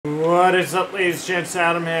What is up, ladies and gents?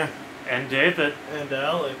 Adam here. And David. And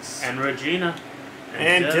Alex. And Regina.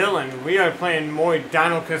 And Dylan. We are playing more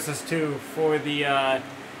Dino Crisis 2 for the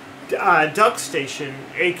Duck Station,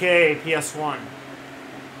 aka PS1.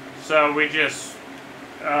 So we just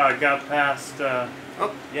got past,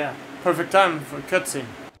 oh, yeah. Perfect time for a cutscene.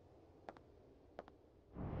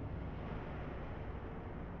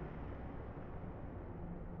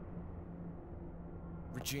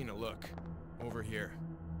 Regina, look. Over here.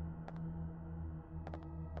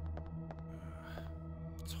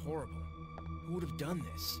 It's horrible. Who would have done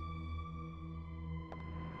this?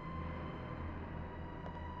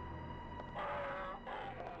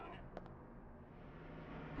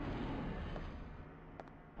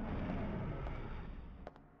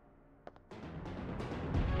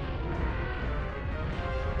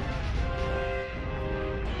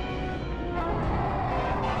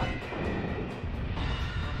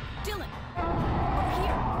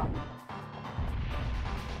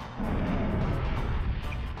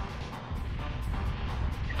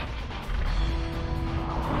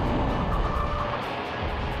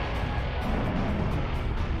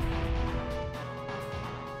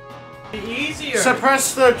 Easier.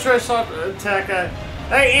 Suppress the Triceratops attack.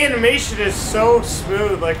 That animation is so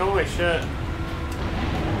smooth, like holy shit.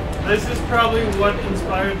 This is probably what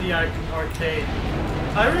inspired the arcade.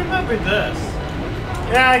 I remember this.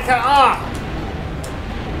 Yeah, I can.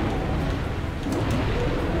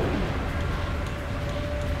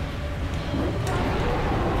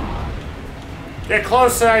 Get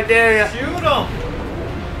closer, I dare you. Shoot him.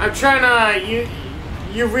 I'm trying to.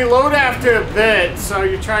 You reload after a bit, so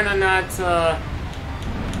you're trying to not.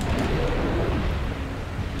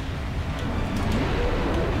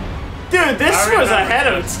 Dude, this was ahead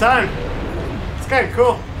of its time. It's kind of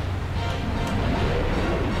cool.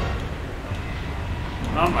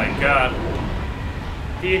 Oh my god.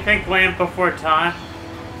 Do you think Land Before Time?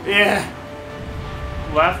 Yeah.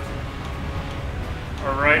 Left?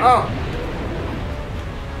 Or right? Oh.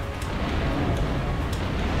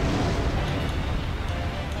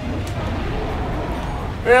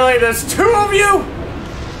 Really? There's two of you?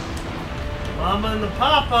 Mama and the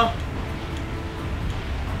Papa.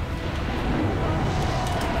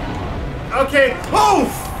 Okay.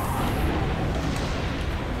 Oof!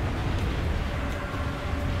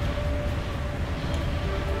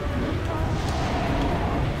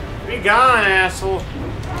 Be gone, asshole.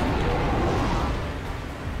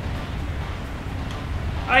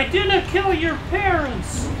 I didn't kill your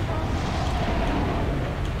parents!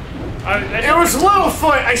 It was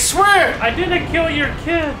Littlefoot, I swear! I didn't kill your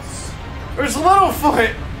kids! It was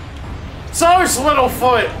Littlefoot! It's always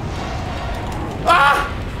Littlefoot! Ah!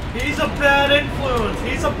 He's a bad influence.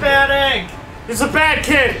 He's a bad egg. He's a bad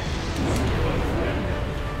kid!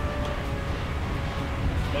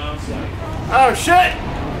 Oh shit!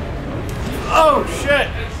 Oh shit!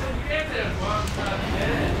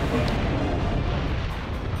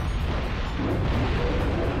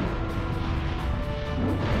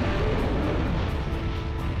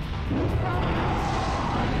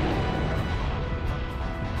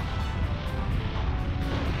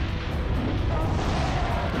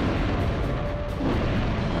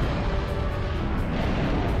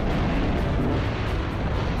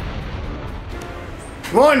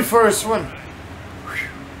 One first one. Phew.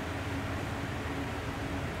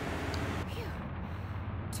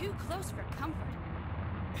 Too close for comfort.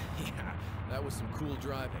 Yeah, that was some cool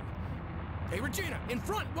driving. Hey, Regina, in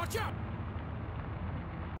front! Watch out!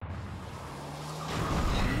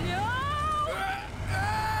 No!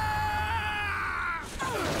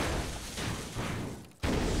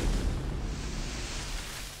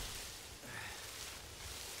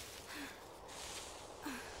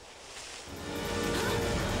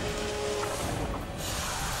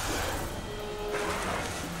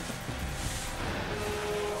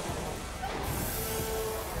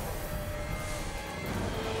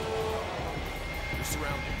 We're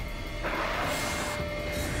surrounded.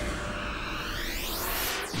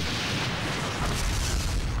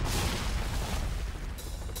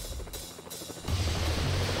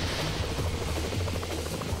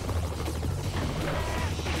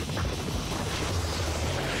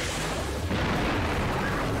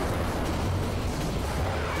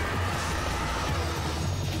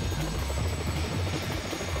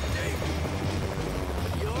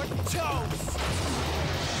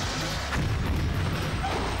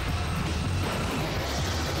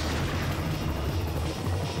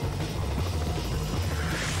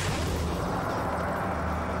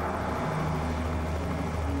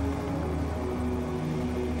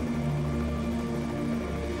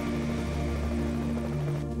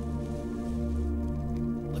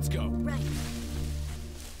 Let's go. Right.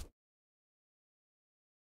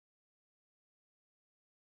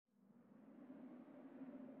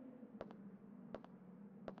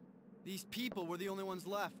 These people were the only ones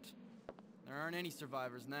left. There aren't any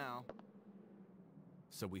survivors now.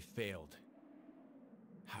 So we failed.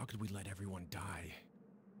 How could we let everyone die?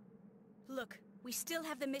 Look, we still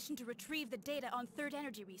have the mission to retrieve the data on third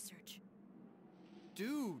energy research.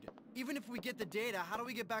 Dude, even if we get the data, how do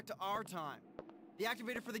we get back to our time? The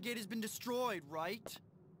activator for the gate has been destroyed, right?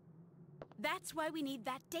 That's why we need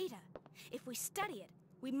that data. If we study it,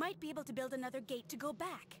 we might be able to build another gate to go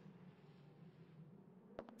back.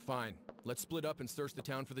 Fine. Let's split up and search the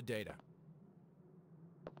town for the data.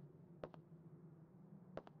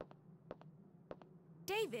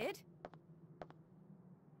 David?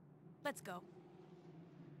 Let's go.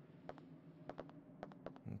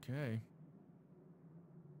 Okay.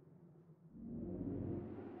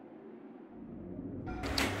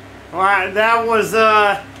 Alright, that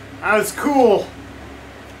was cool.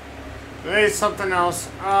 There's something else.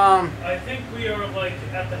 I think we are like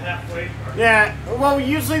at the halfway mark. Yeah, well,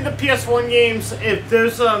 usually the PS1 games, if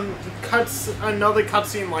there's another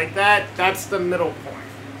cutscene like that, that's the middle point.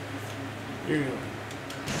 Usually.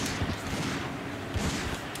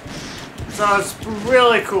 So it's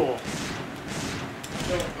really cool.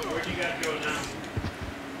 So, where do you guys go now?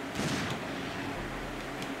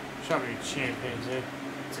 Show me champions, eh?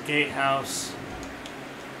 It's a gatehouse.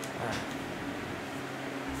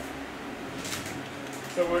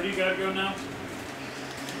 So, where do you guys go now?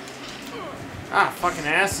 Ah, fucking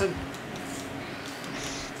acid.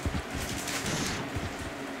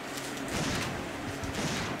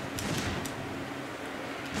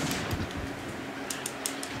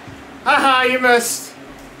 Haha, you missed.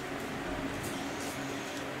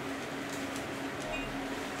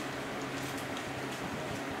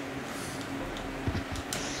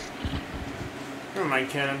 Who am I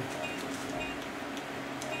kidding?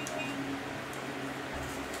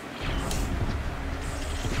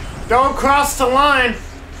 Don't cross the line!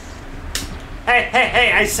 Hey, hey,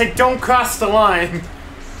 hey, I said don't cross the line!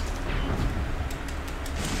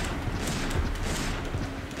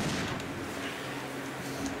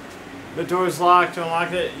 The door's locked. To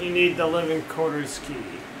unlock it, you need the living quarters key.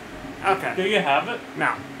 Okay. Do you have it?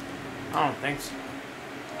 No. I don't think so.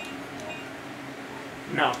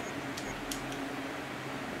 No.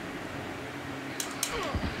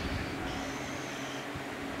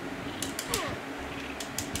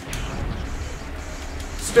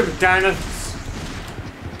 Stupid dinos.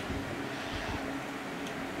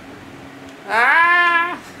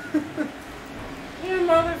 Ah! You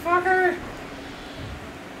motherfucker!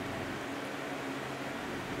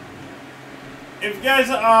 If you guys,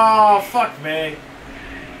 oh fuck me.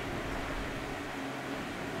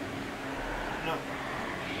 No.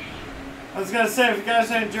 I was gonna say, if you guys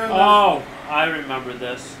enjoyed this, Oh, I remember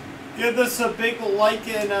this. give this a big like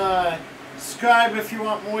and subscribe if you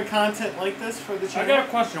want more content like this for the I channel. got a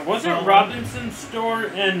question. Wasn't Robinson's store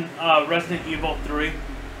in Resident Evil 3?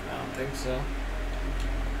 I don't think so.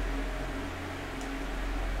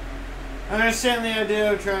 I understand the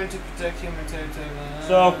idea of trying to protect human territory.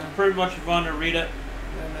 So, pretty much if you want to read it.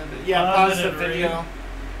 Yeah, Pause pause the it, read. video.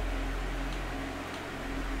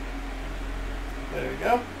 There we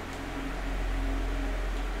go.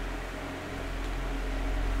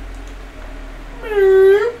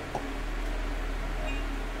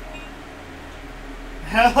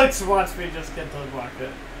 Alex wants me to just get the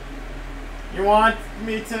bucket. You want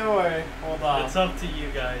me to, or hold on? It's up to you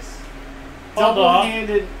guys. Hold on.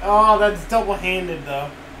 Double-handed. Oh, that's double-handed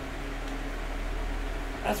though.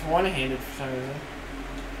 That's one-handed for some reason.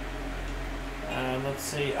 Let's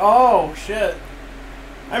see. Oh shit!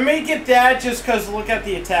 I may get that just because look at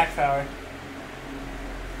the attack power.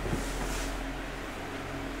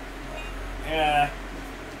 Yeah.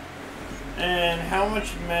 And how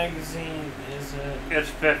much magazine is it? It's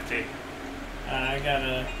 50. I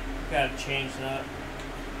gotta change that.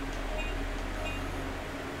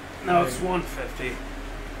 No, it's 150.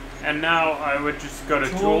 And now I would just go to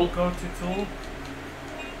Tool. Tool. Go to Tool.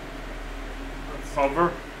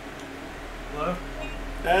 Over. Hello?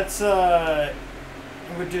 That's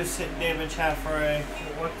reduce hit damage halfway.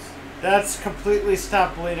 What's... That's completely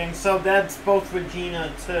stopped bleeding, so that's both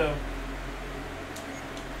Regina too.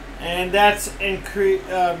 And that's increase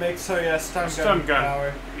makes stun gun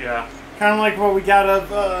power. Yeah. Kind of like what we got of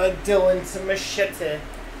Dylan's machete.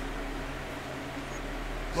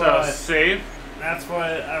 So, But save. that's what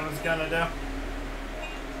I was gonna do.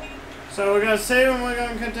 So we're gonna save and we're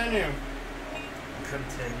gonna continue.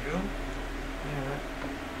 Continue.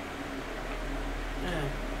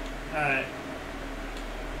 Yeah. Alright.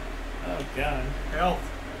 Oh god.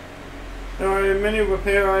 Health. There are many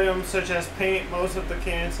repair items such as paint. Most of the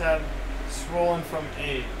cans have swollen from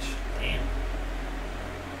age. Damn.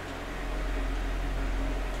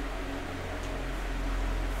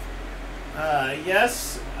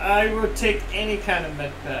 Yes, I would take any kind of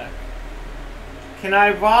med pack. Can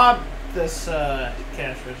I rob this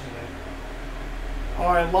cash register?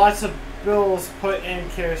 Alright, lots of bills put in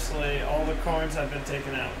carelessly. All the coins have been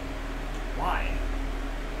taken out. Why?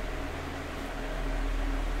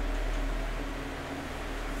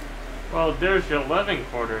 Well, there's your living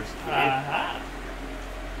quarters, kid. Aha.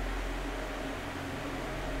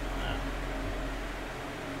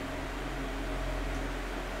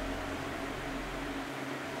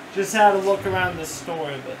 Just had to look around the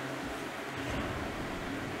store, but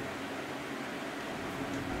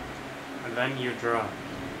And then you drop.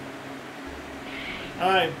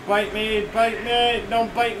 alright, bite me,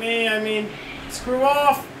 don't bite me, I mean, screw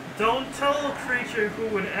off! Don't tell a creature who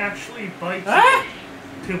would actually bite Ah!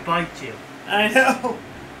 you to bite you. I know!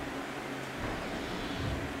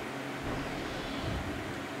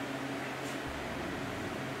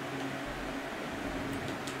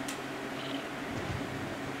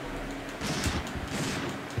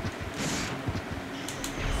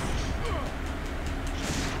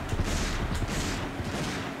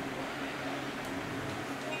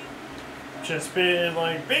 Just be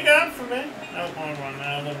like, be good for me. No, wrong one.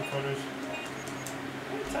 Now 11 quarters.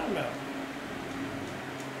 What are you talking about?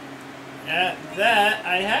 Yeah, that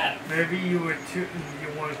I have. Maybe you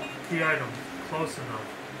want key item close enough.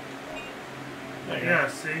 There you Yeah, go.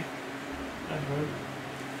 see? That's good.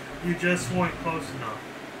 You just weren't close enough.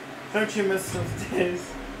 Don't you miss those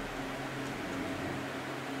days?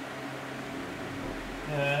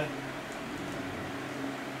 Yeah.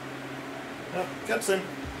 Oh, cutscene.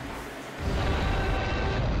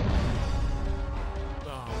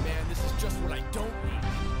 Oh man, this is just what I don't need.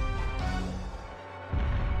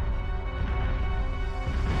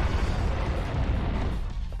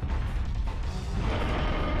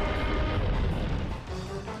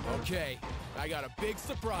 Okay, I got a big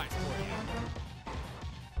surprise for you.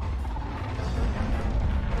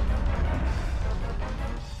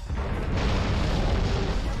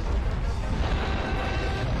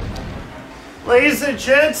 Ladies and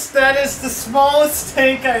gents, that is the smallest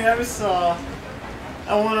tank I ever saw.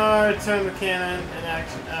 I want to return the cannon in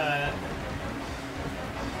action.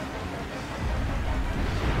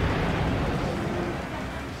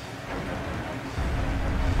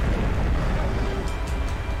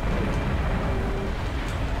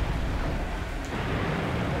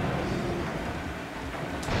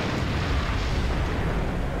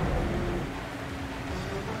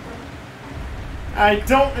 I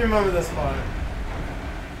don't remember this part.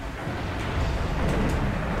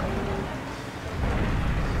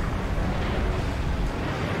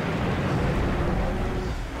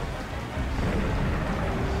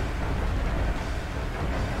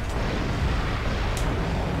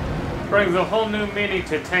 Brings a whole new meaning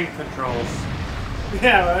to tank controls.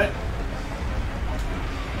 Yeah, right?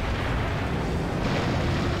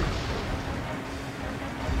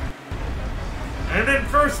 And in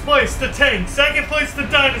first place, the tank. Second place, the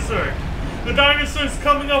dinosaur. The dinosaur's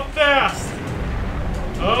coming up fast.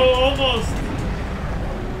 Oh, almost.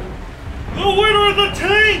 The winner of the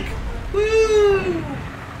tank! Woo!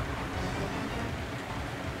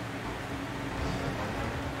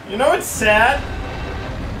 You know what's sad?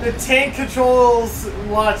 The tank controls a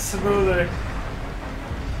lot smoother.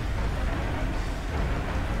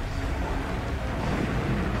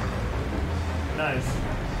 Nice.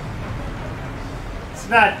 It's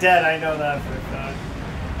not dead, I know that for a fact.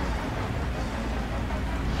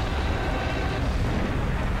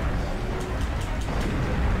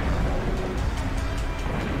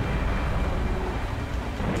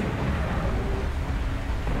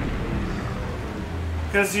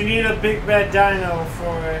 Because you need a big bad dino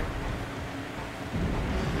for it.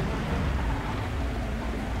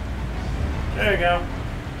 There you go.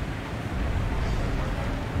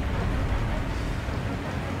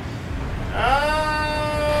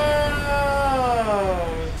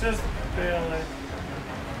 Oh, just barely.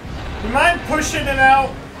 You mind pushing it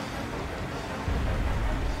out?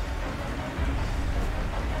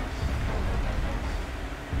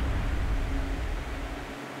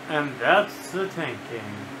 And that's the tank game.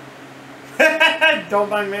 Don't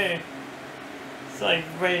mind me. It's like,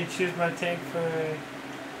 wait, choose my tank for...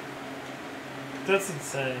 Doesn't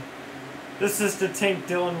say. This is the tank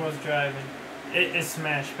Dylan was driving. It is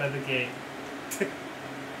smashed by the gate.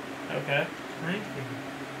 Okay. Thank you.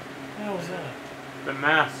 What the hell was that? The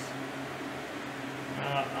mask.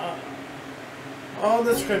 All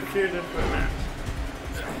this confused equipment.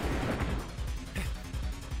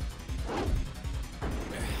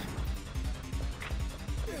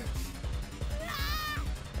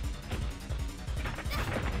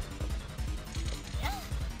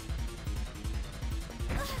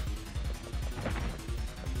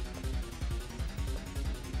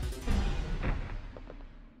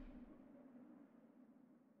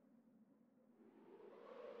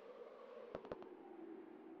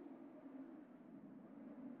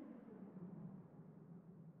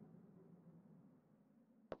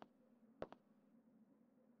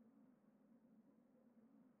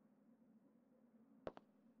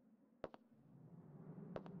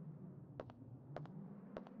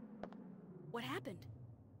 What happened?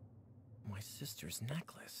 My sister's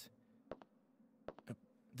necklace.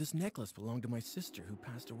 This necklace belonged to my sister who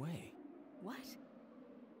passed away. What?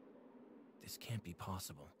 This can't be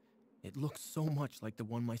possible. It looks so much like the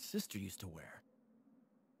one my sister used to wear.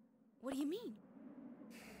 What do you mean?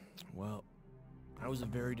 Well, I was a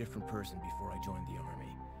very different person before I joined the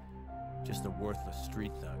army. Just a worthless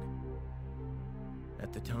street thug.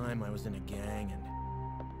 At the time, I was in a gang,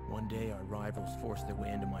 and one day our rivals forced their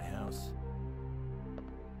way into my house.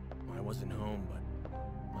 I wasn't home, but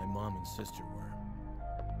my mom and sister were.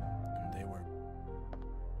 And they were...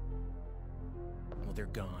 well, they're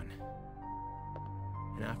gone.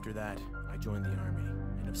 And after that, I joined the army,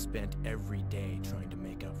 and have spent every day trying to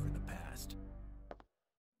make up for the past.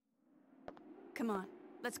 Come on,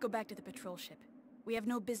 let's go back to the patrol ship. We have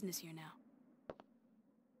no business here now.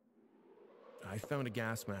 I found a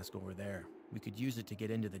gas mask over there. We could use it to get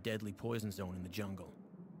into the deadly poison zone in the jungle.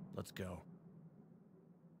 Let's go.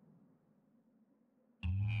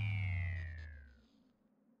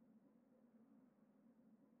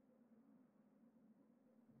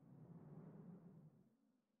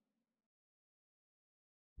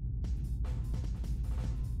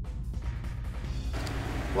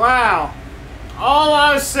 Wow. All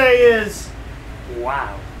I'll say is,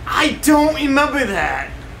 Wow. I don't remember that.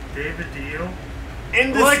 David Dio?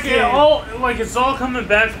 In this Like game. it's all coming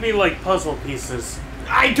back to me like puzzle pieces.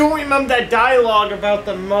 I don't remember that dialogue about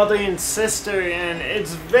the mother and sister, and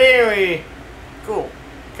it's very cool.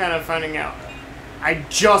 Kind of finding out. I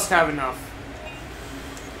just have enough.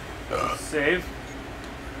 Save.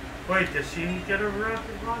 Wait, does she get a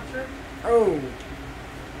rocket launcher? Oh.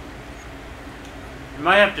 You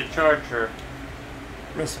might have to charge her.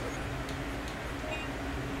 Listen.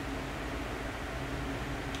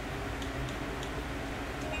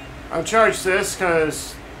 I'll charge this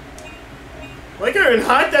because, like it or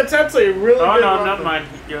not, that's actually a really Oh good no, weapon. never mind.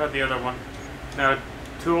 You have the other one. No,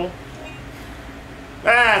 tool.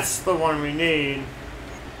 That's the one we need.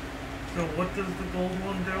 So what does the gold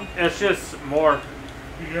one do? It's just more.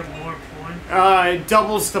 You get more points? It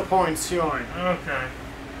doubles the points, sure. Okay.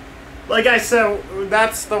 Like I said,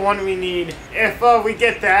 that's the one we need. If we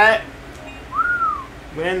get that,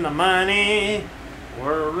 win the money.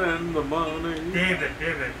 We're in the money. David.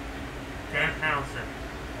 10,000.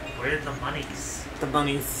 Where's the monies? The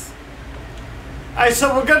monies. Alright,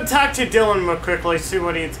 so we're gonna talk to Dylan real quickly, see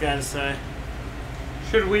what he's got to say.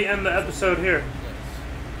 Should we end the episode here?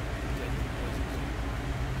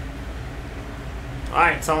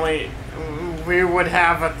 Alright, it's only... we would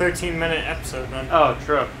have a 13-minute episode then. Oh,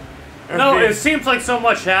 true. No, it seems like so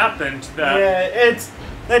much happened that... Yeah, it's...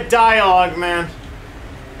 the dialogue, man.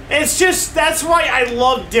 It's just... that's why I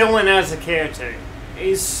love Dylan as a character.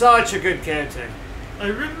 He's such a good character. I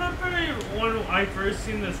remember when I first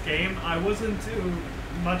seen this game, I wasn't too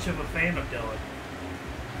much of a fan of Dylan.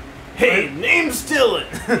 Hey, name's Dylan!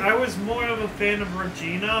 I was more of a fan of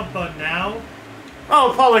Regina, but now...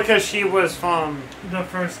 oh, probably because she was from... the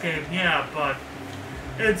first game, yeah, but...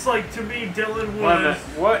 it's like, to me, Dylan Wait a minute,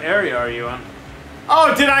 was... what area are you in?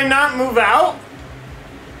 oh, did I not move out?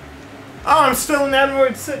 Oh, I'm still in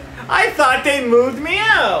Edward City. I thought they moved me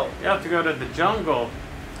out. You have to go to the jungle.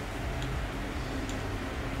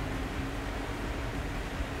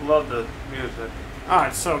 Love the music. Oh,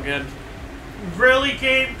 it's so good. Really,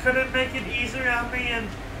 game couldn't make it easier on me, and...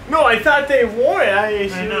 No, I thought they wore it.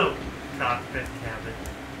 I know. Cockpit cabin.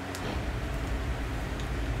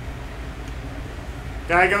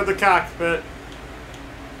 Gotta go to the cockpit.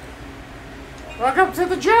 Welcome to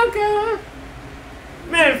the jungle.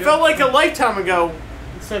 Man, it felt like a lifetime ago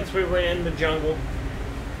since we were in the jungle.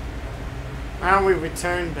 Now we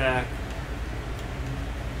return back.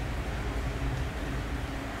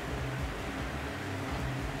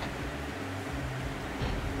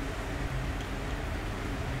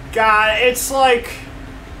 God, it's like...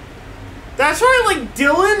 that's why, like,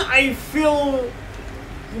 Dylan, I feel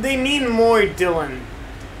they need more Dylan.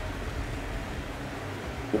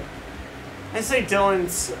 I say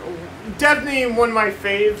Dylan's definitely one of my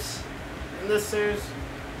faves in this series.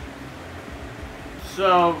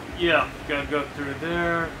 So, yeah, gotta go through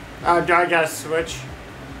there. Do I gotta switch?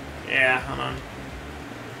 Yeah, hold on.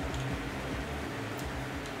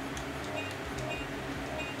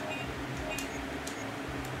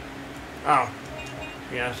 Oh,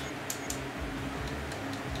 yes.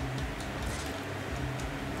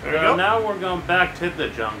 There we So go. now we're going back to the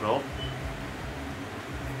jungle.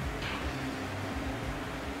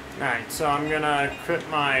 Alright, so I'm gonna crit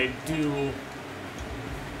my dual.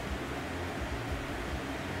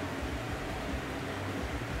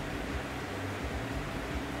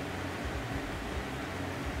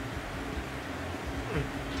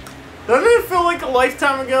 Doesn't it feel like a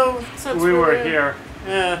lifetime ago since We were here.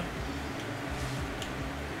 Yeah.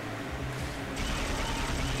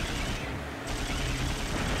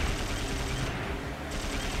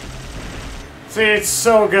 See, it's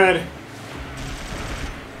so good.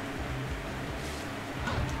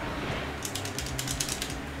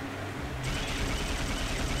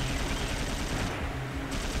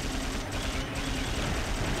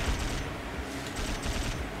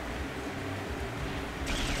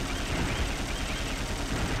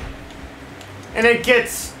 And it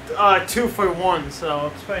gets 2 for 1,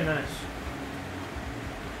 so it's quite nice.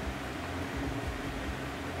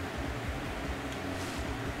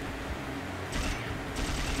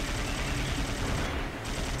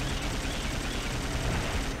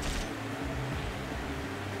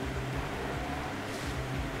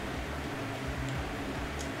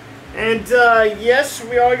 And yes,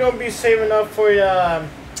 we are going to be saving up for the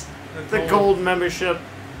gold membership.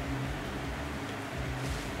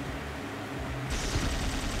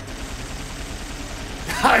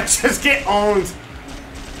 I just get owned.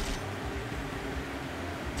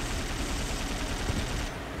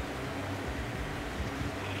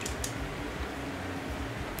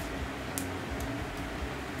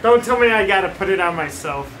 Don't tell me I gotta put it on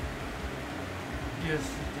myself. Yes,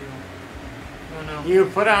 you do. Oh no. You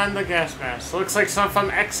put on the gas mask. Looks like something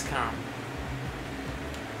from XCOM.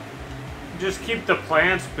 Just keep the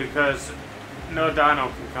plants because no dino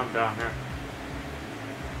can come down here.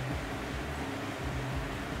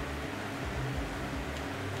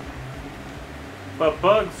 But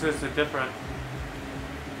bugs is a different.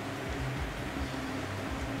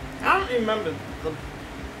 I don't remember the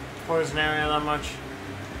poison area that much.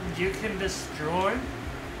 You can destroy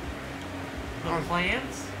the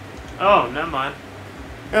plants? Oh, never mind.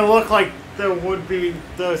 It looked like there would be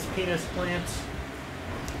those penis plants.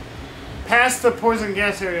 Past the poison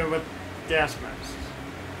gas area with gas masks.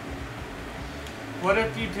 What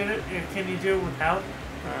if you did it? Can you do it without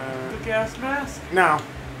the gas mask? No.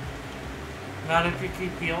 Not if you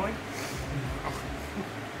keep healing?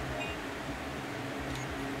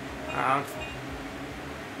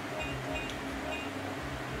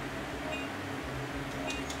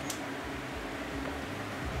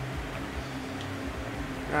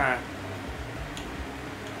 Alright.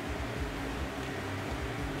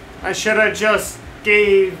 I should have just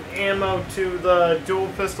gave ammo to the dual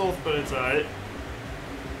pistols, but it's alright.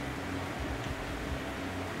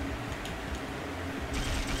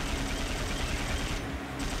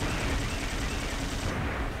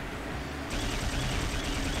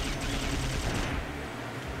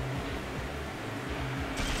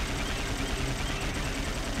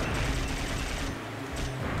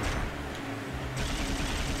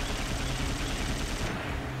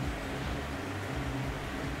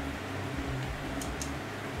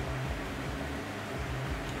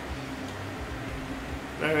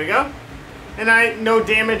 There we go. And no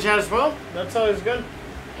damage as well. That's always good.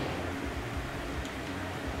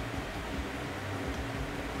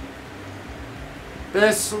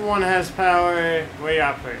 This one has power. Way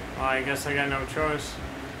operate. Well, I guess I got no choice.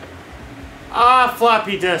 Ah,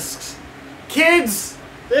 floppy disks. Kids,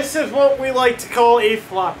 this is what we like to call a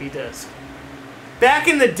floppy disk. Back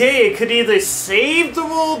in the day, it could either save the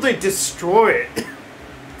world or destroy it.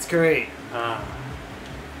 It's great.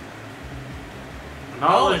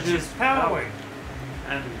 Knowledge is power.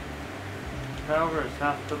 And power is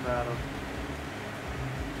half the battle.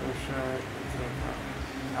 Okay.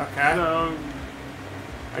 So,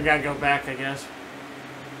 I gotta go back, I guess.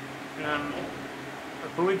 I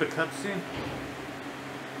believe the cutscene.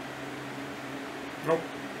 Nope.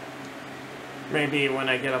 Maybe when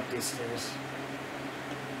I get up these stairs.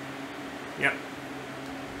 Yep.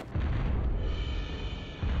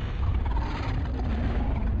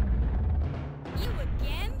 You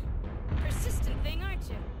again? Persistent thing, aren't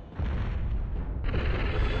you?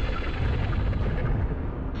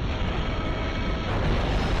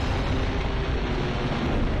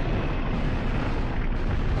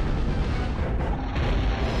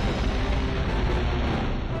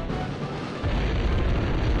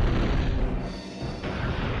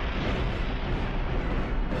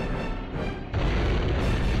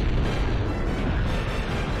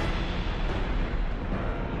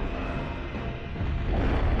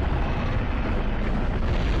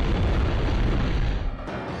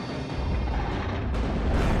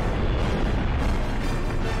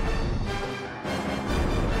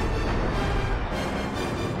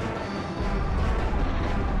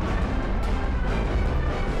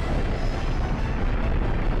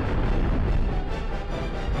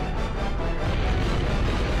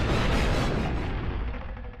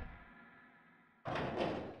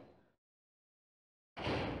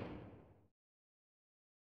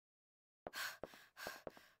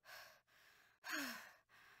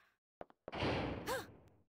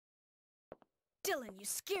 Dylan, you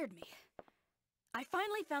scared me. I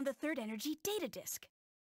finally found the third energy data disk.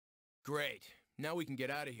 Great. Now we can get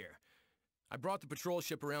out of here. I brought the patrol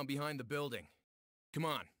ship around behind the building. Come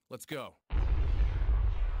on, let's go.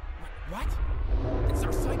 What? It's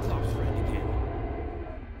our Cyclops friend again.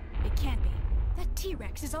 It can't be. That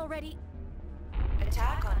T-Rex is already...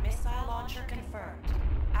 Attack on missile launcher confirmed.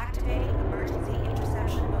 Activating emergency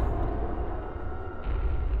interception mode.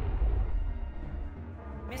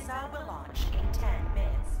 Missile will launch in 10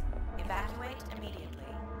 minutes. Evacuate immediately.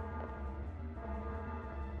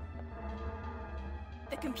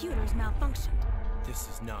 The computer's malfunctioned. This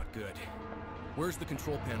is not good. Where's the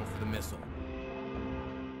control panel for the missile?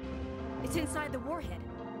 It's inside the warhead.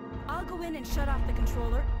 I'll go in and shut off the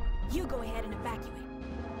controller. You go ahead and evacuate.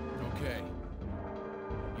 Okay.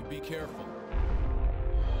 You be careful.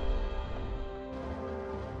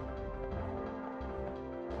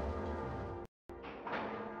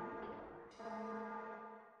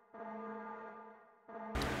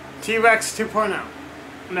 T-Rex 2.0.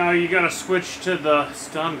 Now you gotta switch to the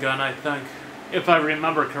stun gun, I think. If I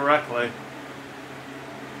remember correctly.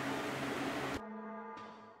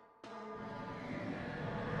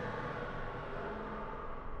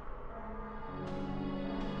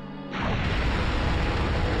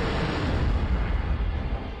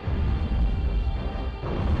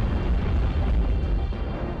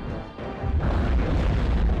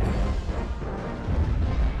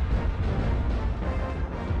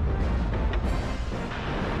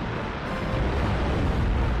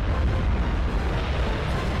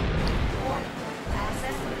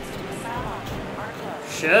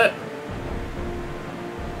 Shit.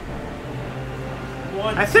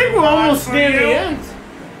 What? I think we're almost for near you? the end.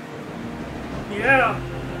 Yeah.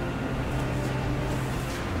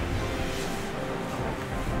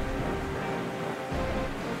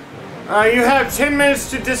 You have 10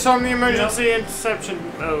 minutes to disarm the emergency interception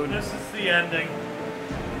mode. This is the ending.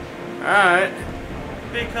 Alright.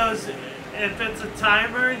 Because if it's a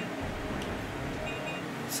timer,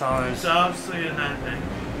 It's always... it's obviously an ending.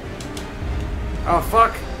 Oh,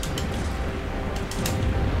 fuck.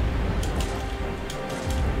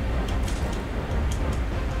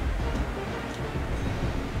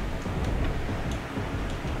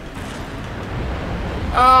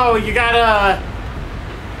 Oh, you gotta...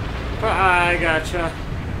 I gotcha.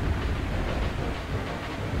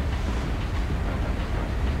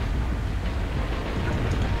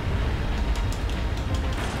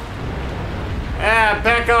 Ah,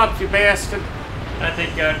 back up, you bastard. I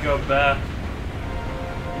think I'd go back.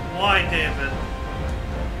 Why, David?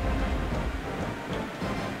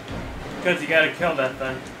 Because you gotta kill that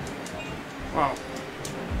thing. Wow.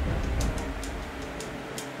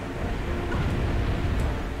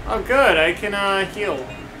 Oh, good. I can, heal.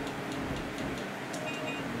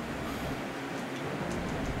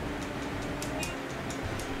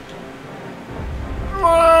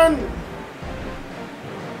 Run!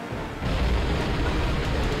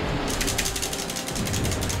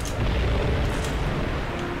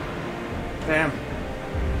 Damn.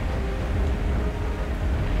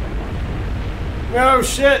 No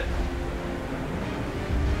shit.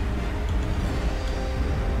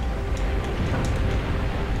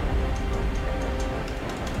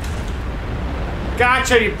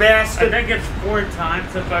 Gotcha, you I bastard. think it's 4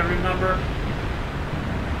 times if I remember.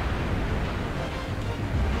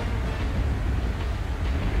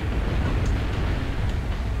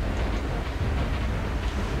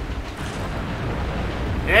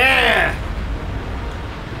 Yeah.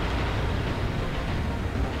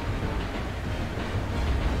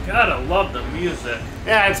 Gotta love the music.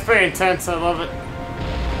 Yeah, it's pretty intense. I love it.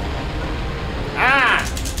 Ah!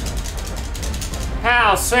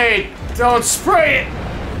 Hal, say, don't spray it!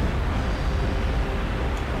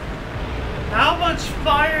 How much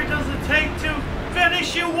fire does it take to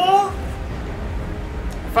finish you off?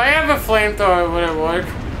 If I have a flamethrower, would it work?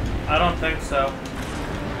 I don't think so.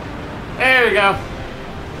 There we go.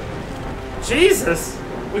 Jesus!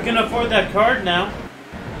 We can afford that card now.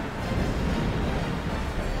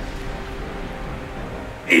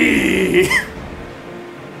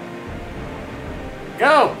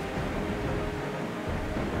 Go!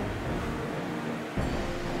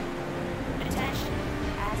 Attention.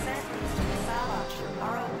 Access needs to missile launcher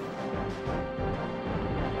are open.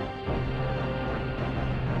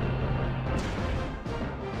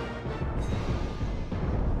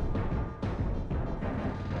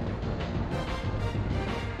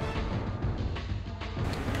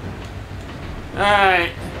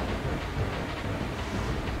 Alright.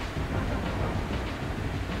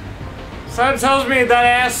 Something tells me that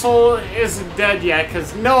asshole isn't dead yet,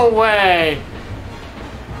 because no way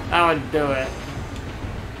I would do it.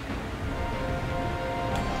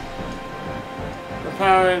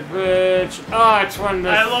 powered bridge. Oh, it's one of the...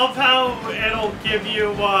 I love how it'll give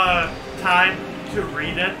you time to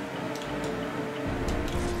read it.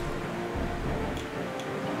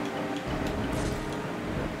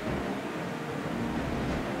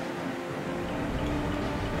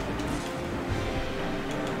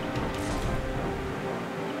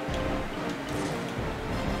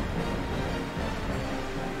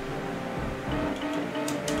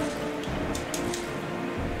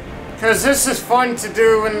 Because this is fun to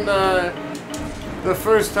do in the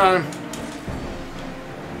first time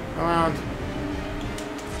around.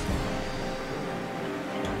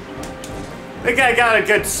 I think I got a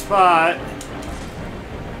good spot.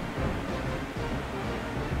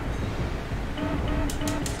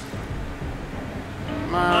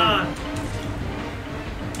 Come on.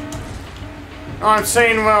 Oh, I'm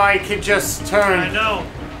saying where I could just turn. I know.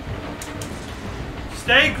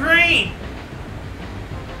 Stay green!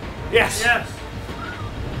 Yes. Yes.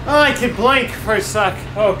 Oh, I can blink for a sec.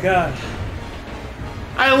 Oh god.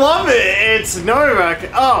 I love it. It's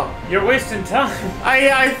nerve-wracking. Oh, You're wasting time.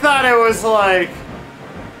 I thought it was like...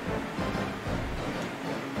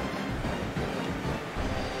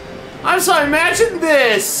 I'm sorry, imagine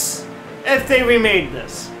this if they remade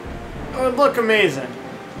this. It would look amazing.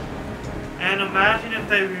 And imagine if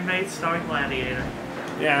they remade Star Gladiator.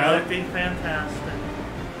 Yeah. That would be fantastic.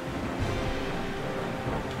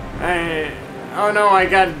 Oh no, I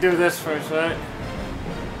gotta do this first, right?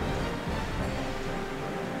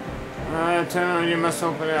 Turn on, you must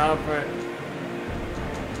open it up, right?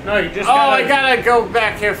 No, you just Oh, gotta... I gotta go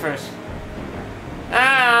back here first.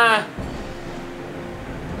 Ah!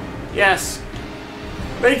 Yes.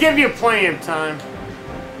 They give you plenty of time.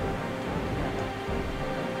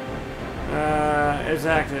 It's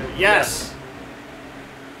active. Yes!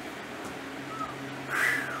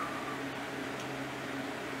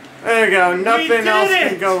 There you go. Nothing else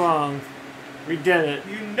can go wrong. We did it.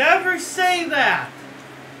 You never say that!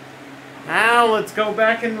 Now let's go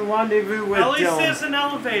back in the rendezvous with At least Dylan. there's an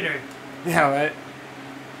elevator. Yeah, right.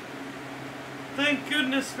 Thank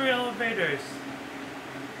goodness for elevators.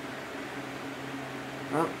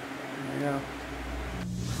 Oh, there you go.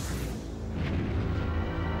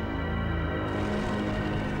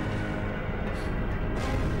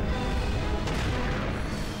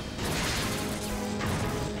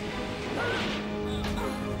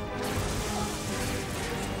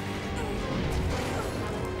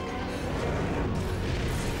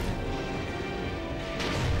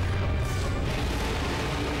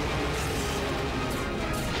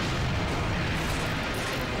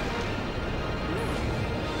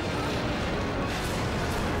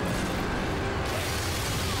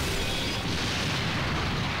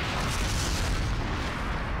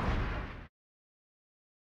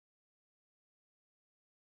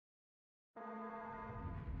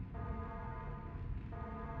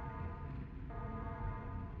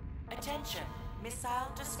 Attention,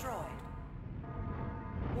 missile destroyed.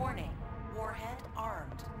 Warning, warhead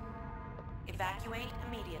armed. Evacuate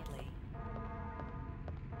immediately.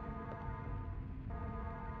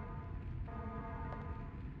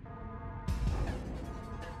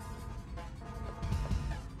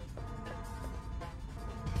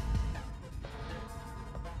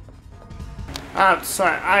 Oh,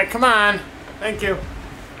 sorry. Alright, come on. Thank you.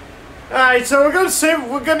 Alright, so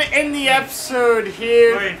we're gonna end the episode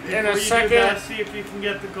here Wait, in a before you second. do that, see if you can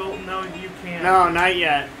get the gold. No, you can't. No, not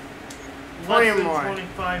yet. Less 20 than more.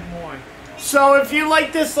 25 more. So if you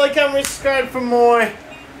like this, like and subscribe for more.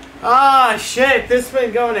 Ah, shit, this has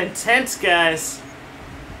been going intense, guys.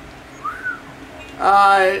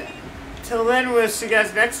 Till then, we'll see you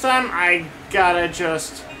guys next time. I gotta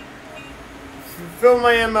just fill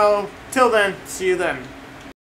my ammo. Till then, see you then.